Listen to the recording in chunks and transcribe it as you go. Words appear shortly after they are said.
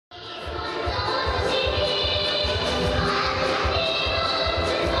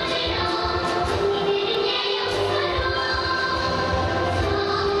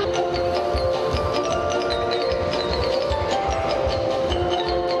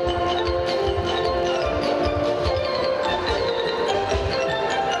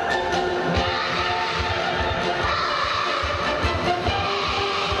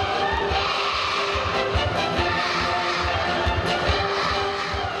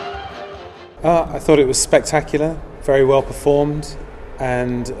I thought it was spectacular, very well performed,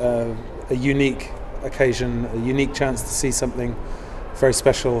 and a unique occasion, a unique chance to see something very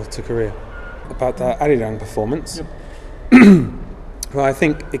special to Korea. About the Arirang performance, well, I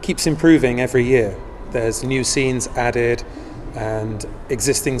think it keeps improving every year. There's new scenes added and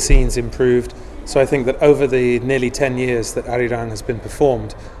existing scenes improved. So I think that over the nearly 10 years that Arirang has been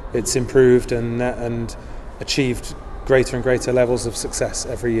performed, it's improved and achieved greater and greater levels of success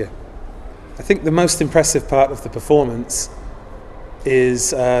every year. I think the most impressive part of the performance is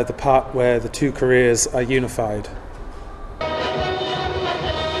the part where the two Koreas are unified.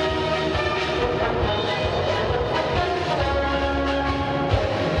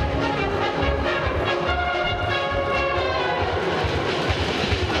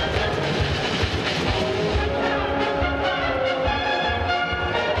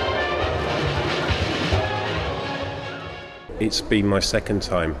 It's been my second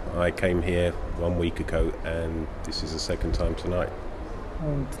time. I came here 1 week ago and this is the second time tonight.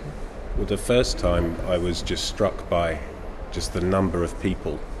 Well, the first time I was just struck by just the number of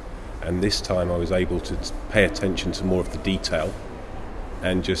people, and this time I was able to pay attention to more of the detail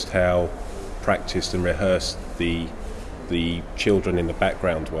and just how practiced and rehearsed the children in the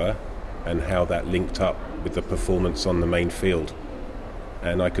background were and how that linked up with the performance on the main field.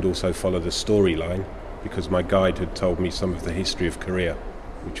 And I could also follow the storyline because my guide had told me some of the history of Korea,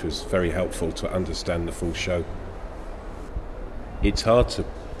 which was very helpful to understand the full show. It's hard to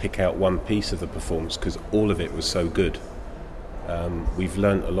pick out one piece of the performance because all of it was so good. We've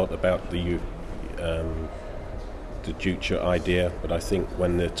learnt a lot about the Juche idea, but I think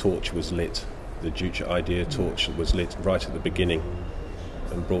when the torch was lit, the Juche idea torch was lit right at the beginning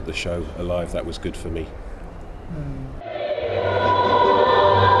and brought the show alive. That was good for me.